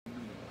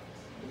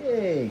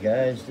Hey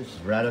guys, this is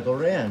Radical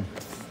Ran.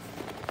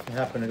 I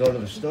happened to go to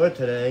the store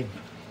today.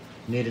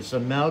 Needed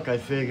some milk. I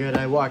figured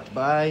I walked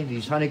by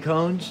these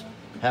honeycombs.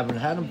 Haven't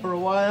had them for a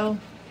while.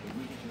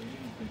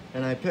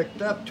 And I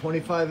picked up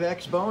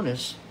 25X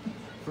bonus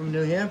from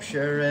New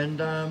Hampshire, and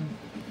I'm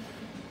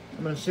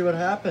gonna see what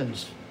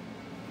happens.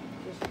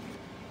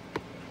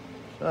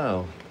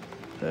 So,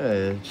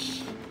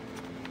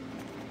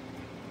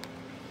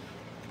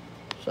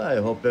 I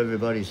hope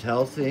everybody's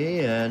healthy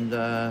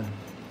and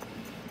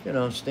you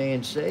know,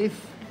 staying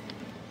safe.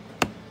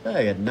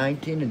 I got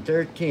 19 and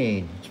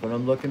 13. That's what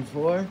I'm looking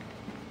for.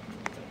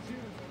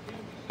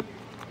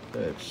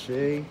 Let's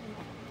see.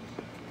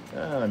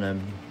 Oh, and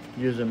I'm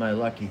using my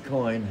lucky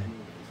coin,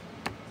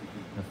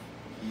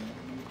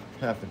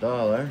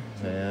 $50,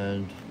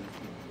 and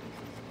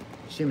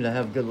seem to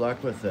have good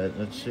luck with it.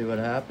 Let's see what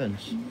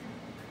happens.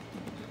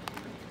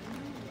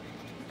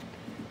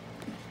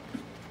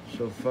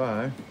 So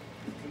far.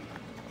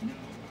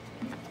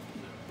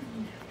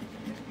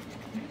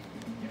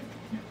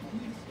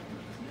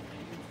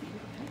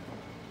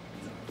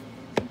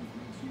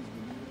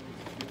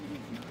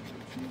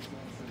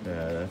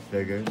 Yeah, that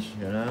figures,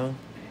 you know.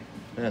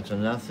 That's a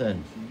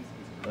nothing.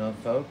 Well,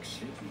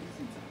 folks,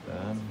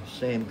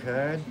 same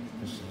card.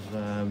 This is,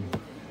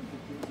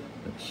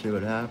 let's see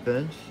what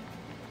happens.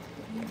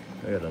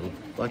 I got a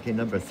lucky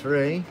number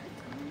 3.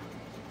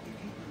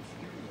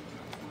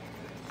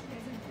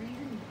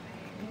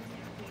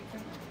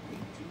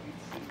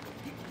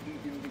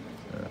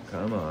 Oh,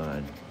 come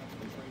on.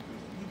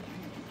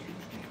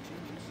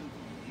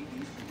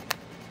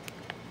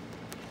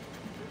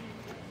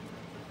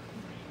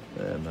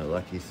 And my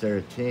lucky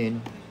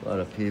 13. A lot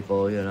of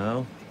people, you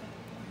know.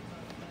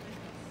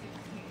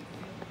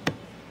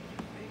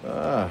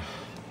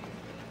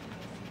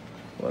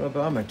 What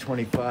about my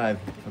 25?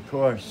 Of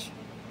course.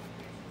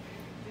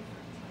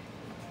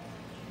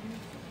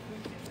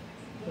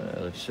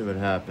 Let's see what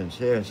happens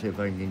here. See if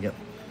I can get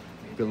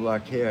good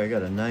luck here. I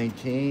got a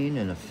 19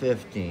 and a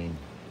 15.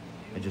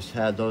 I just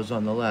had those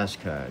on the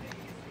last card.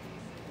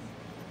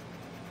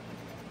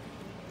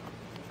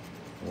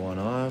 One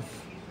off.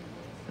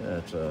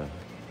 That's a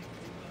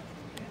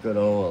good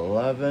old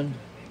 11.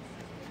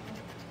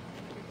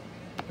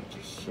 That's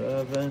a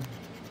 7.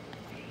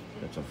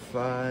 That's a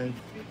 5.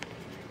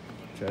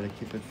 Try to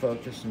keep it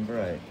focused and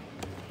bright.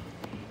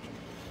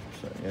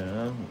 So, you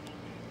know.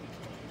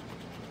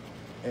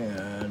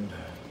 And,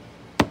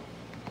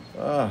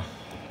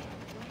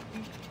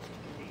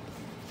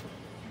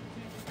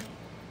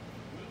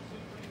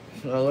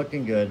 it's not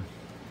looking good.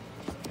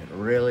 It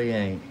really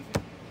ain't.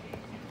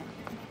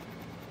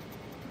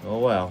 Oh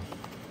well.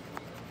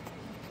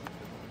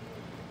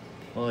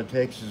 All it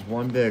takes is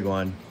one big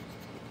one.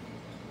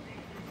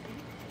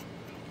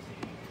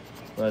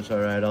 That's all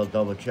right, I'll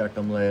double check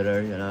them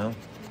later, you know.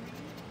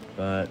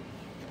 But,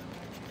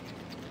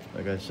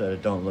 like I said,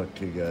 it don't look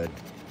too good.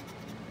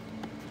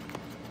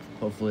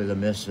 Hopefully the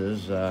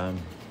missus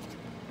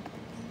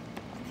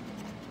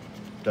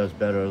does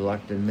better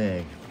luck than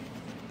me.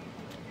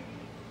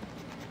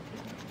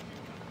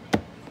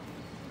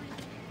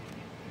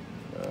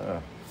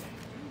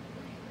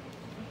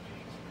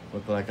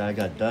 Look like I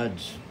got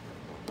duds.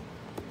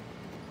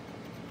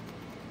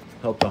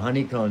 Hope the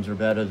honeycombs are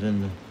better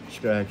than the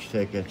scratch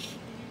tickets.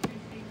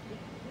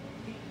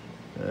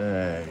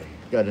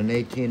 Got an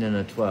 18 and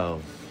a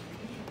 12.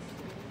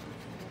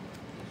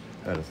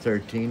 Got a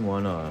 13,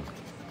 one off.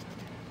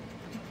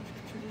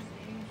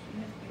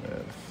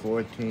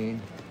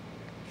 14,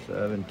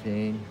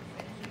 17.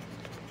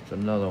 It's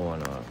another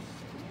one off.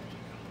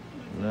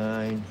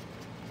 9,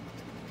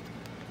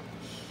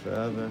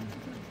 7.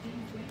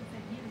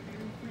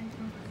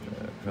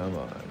 Come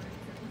on.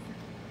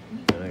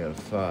 And I got a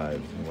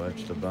 5.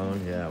 What's the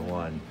bone? Yeah,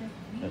 1.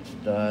 That's a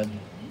dud.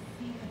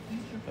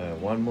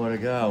 One more to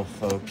go,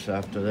 folks.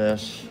 After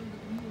this,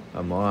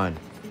 I'm on.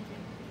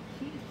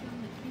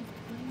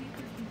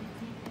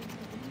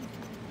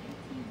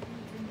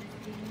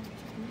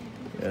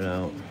 You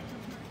know,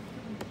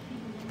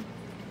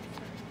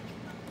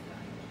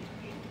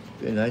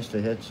 be nice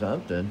to hit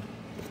something.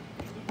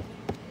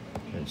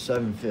 And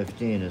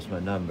 715 is my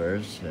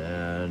numbers,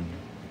 and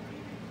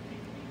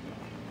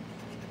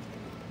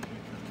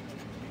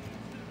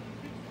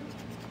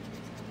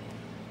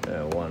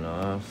one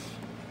off.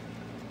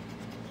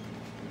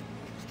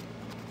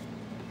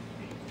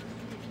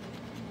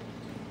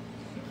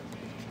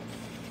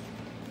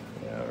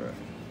 Yeah, all right.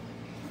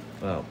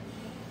 Well,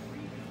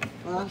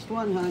 last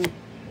one, hon.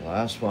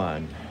 Last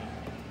one.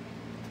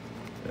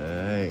 All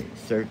right,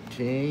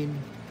 13,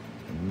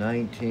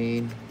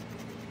 19,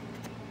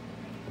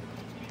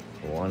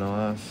 one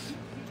off.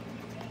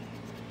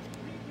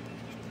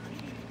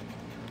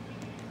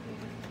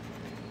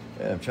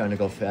 Yeah, I'm trying to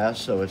go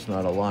fast so it's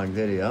not a long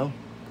video.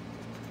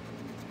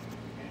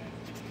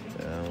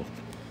 So,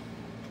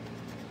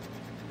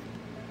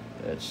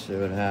 let's see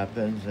what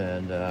happens,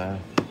 and I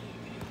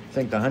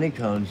think the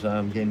honeycombs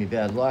gave me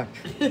bad luck.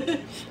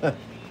 To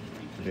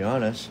be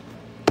honest.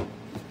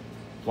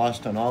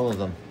 Lost on all of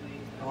them.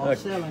 All Look.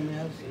 7,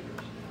 yes.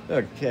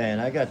 Okay, and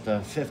I got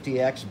the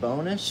 50X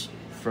bonus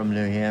from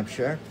New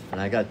Hampshire, and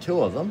I got 2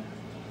 of them.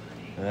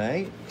 All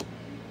right,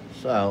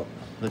 so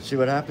let's see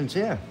what happens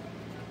here.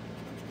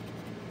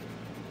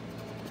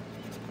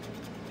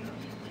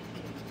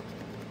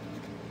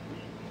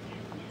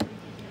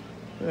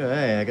 All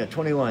right, I got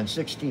 21,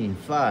 16,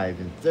 5,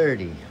 and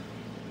 30.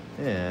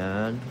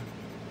 And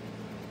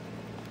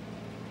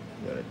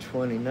got a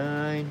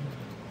 29.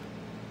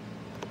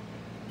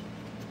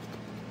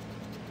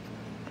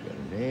 Got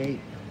an 8.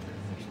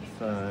 That's a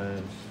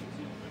 5.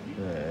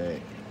 All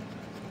right.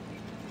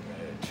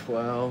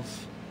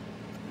 12.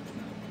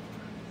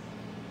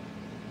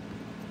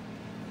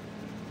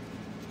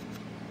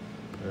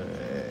 All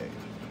right.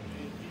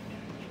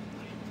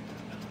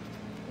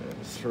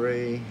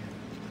 3.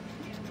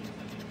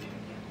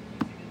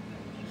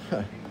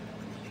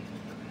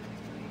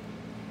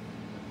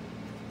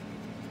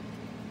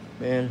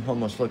 Man,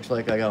 almost looks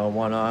like I got a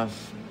 1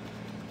 off.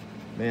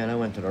 Man, I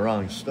went to the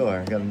wrong store.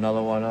 I got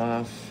another 1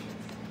 off.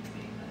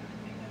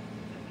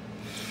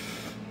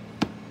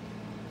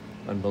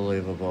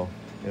 Unbelievable.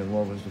 And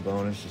what was the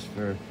bonus? Just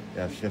for,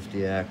 yeah,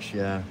 50X,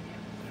 yeah.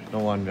 No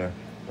wonder.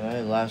 All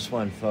right, last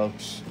one,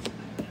 folks.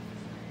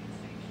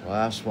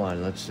 Last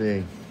one, let's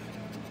see.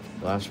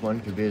 Last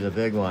one could be the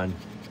big one.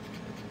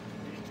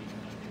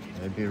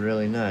 That'd be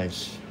really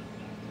nice.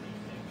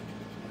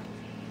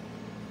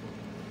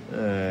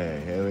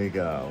 Hey, here we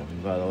go.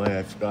 And by the way,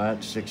 I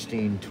forgot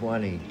 16,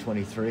 20,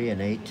 23, and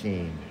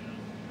 18.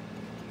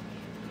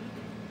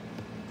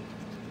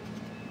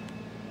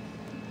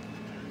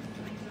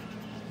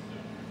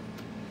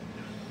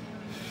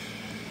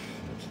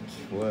 That's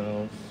a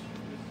 12.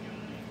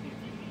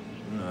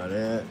 Not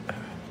it.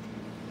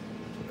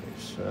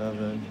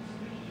 27.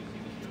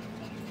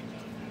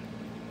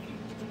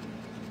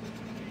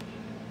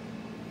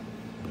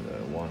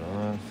 Got 1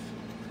 off.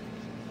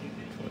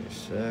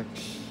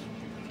 26.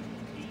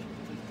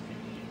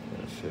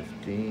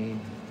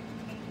 15,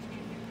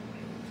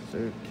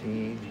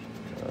 13.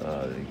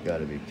 Oh, you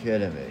gotta be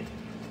kidding me.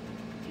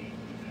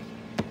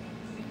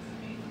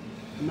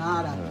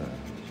 Nada.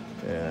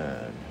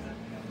 Yeah.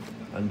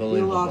 Unbelievable.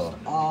 You lost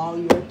all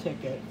your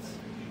tickets.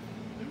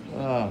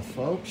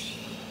 Folks.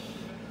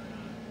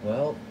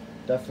 Well,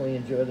 definitely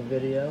enjoy the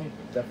video.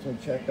 Definitely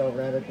check out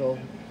Radical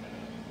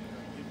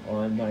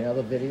on my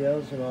other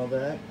videos and all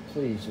that.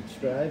 Please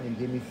subscribe and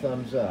give me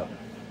thumbs up.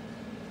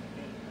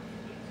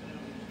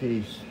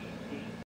 Peace.